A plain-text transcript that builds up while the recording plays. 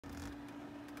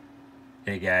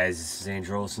Hey guys, this is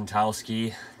Andrew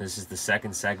Santowski. This is the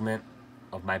second segment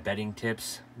of my betting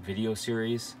tips video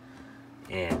series.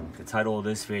 And the title of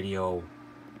this video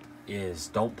is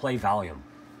Don't Play Volume.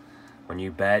 When you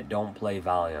bet, don't play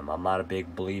volume. I'm not a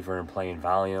big believer in playing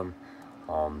volume.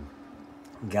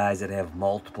 Guys that have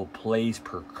multiple plays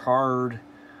per card,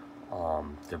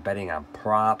 they're betting on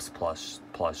props plus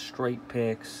straight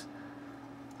picks,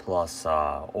 plus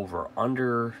over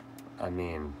under. I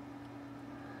mean,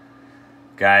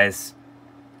 guys,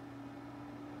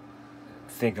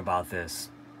 think about this.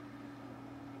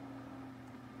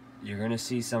 You're gonna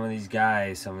see some of these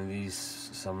guys, some of these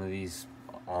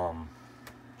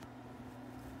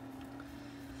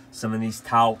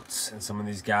touts, and some of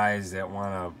these guys that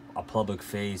want a public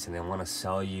face, and they want to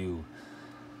sell you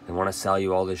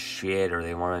all this shit, or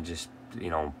they want to just,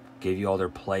 give you all their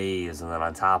plays, and then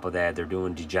on top of that, they're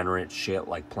doing degenerate shit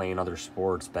like playing other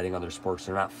sports, betting other sports.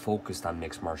 They're not focused on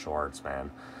mixed martial arts,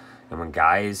 man. And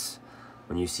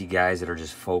when you see guys that are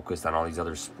just focused on all these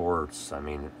other sports, I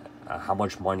mean, how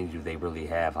much money do they really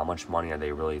have? How much money are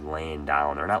they really laying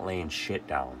down? They're not laying shit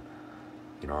down.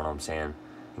 You know what I'm saying?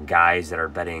 And guys that are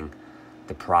betting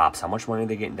the props, how much money are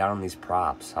they getting down on these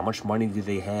props? How much money do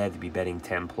they have to be betting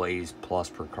 10 plays plus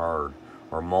per card,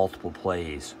 or multiple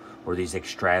plays, or these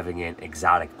extravagant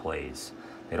exotic plays?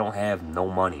 They don't have no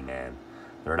money, man.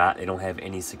 They don't have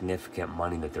any significant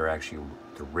money that they're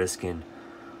risking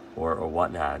or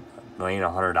whatnot. Laying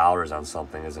 $100 on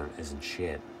something isn't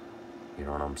shit. You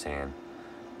know what I'm saying?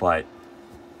 But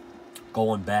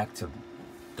going back to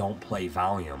don't play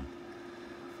volume,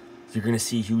 you're going to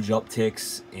see huge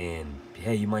upticks in,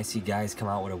 hey, you might see guys come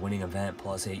out with a winning event,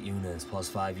 plus 8 units, plus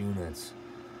 5 units.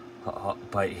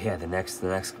 But yeah, the next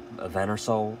event or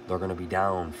so, they're going to be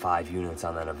down 5 units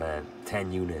on that event,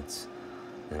 10 units.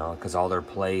 Because all their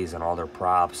plays and all their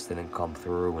props didn't come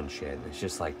through and shit. It's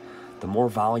just like, the more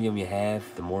volume you have,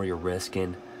 the more you're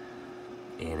risking.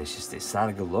 And it's not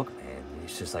a good look, man.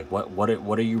 It's just like, what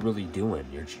are you really doing?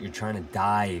 You're trying to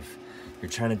dive. You're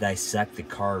trying to dissect the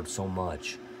card so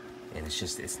much. And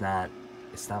it's not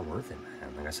worth it,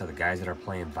 man. Like I said, the guys that are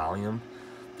playing volume,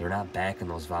 they're not backing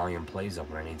those volume plays up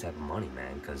with any type of money,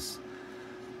 man. Because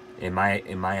in my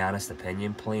honest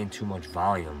opinion, playing too much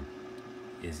volume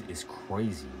is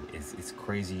crazy. It's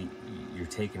crazy. You're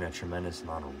taking a tremendous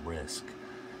amount of risk.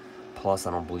 Plus,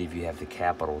 I don't believe you have the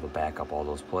capital to back up all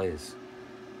those plays.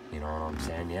 You know what I'm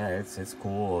saying? Yeah, it's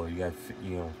cool. You got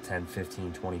 10,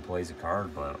 15, 20 plays a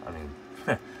card, but I mean.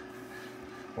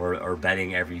 Or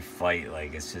betting every fight,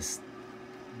 like, it's just,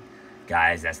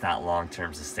 guys, that's not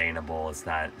long-term sustainable. It's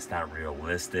not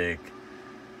realistic.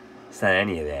 It's not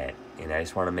any of that. And I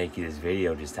just want to make you this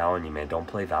video just telling you, man, don't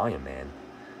play volume, man.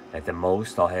 At the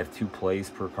most, I'll have 2 plays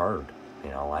per card.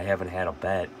 I haven't had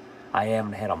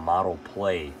a model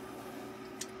play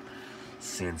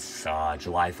since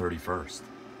July 31st.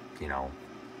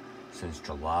 Since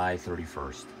July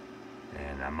 31st.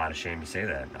 And I'm not ashamed to say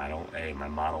that. My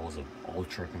model is an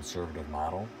ultra conservative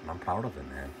model, and I'm proud of it,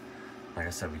 man. Like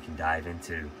I said, we can dive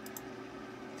into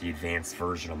the advanced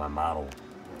version of my model.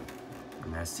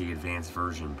 And that's the advanced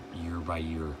version, year by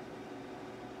year.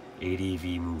 ADV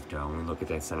move down. When we look at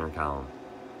that center column.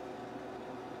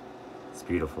 It's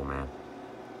beautiful, man.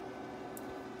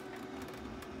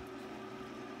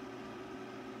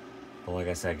 But like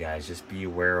I said, guys, just be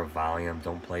aware of volume.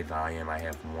 Don't play volume. I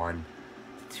have 1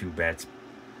 to 2 bets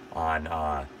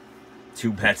on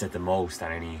 2 bets at the most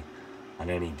on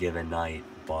any given night.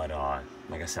 But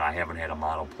like I said, I haven't had a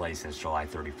model play since July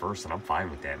 31st, and I'm fine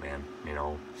with that, man.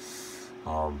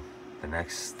 The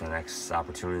next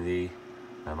opportunity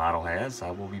my model has, I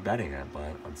will be betting it.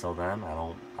 But until then, I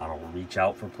don't reach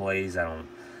out for plays. I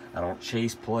don't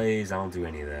chase plays. I don't do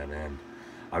any of that, man.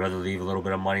 I'd rather leave a little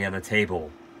bit of money on the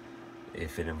table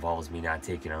if it involves me not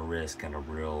taking a risk on a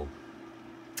real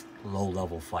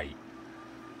low-level fight.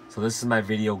 So this is my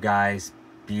video, guys.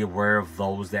 Be aware of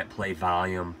those that play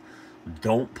volume.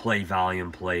 Don't play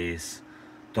volume plays.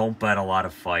 Don't bet a lot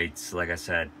of fights. Like I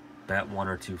said, bet 1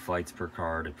 or 2 fights per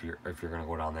card if you're gonna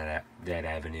go down that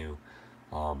avenue.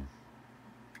 And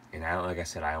like I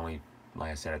said,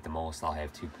 at the most I'll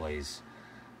have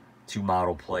 2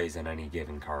 model plays in any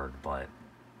given card, but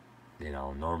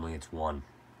normally it's 1.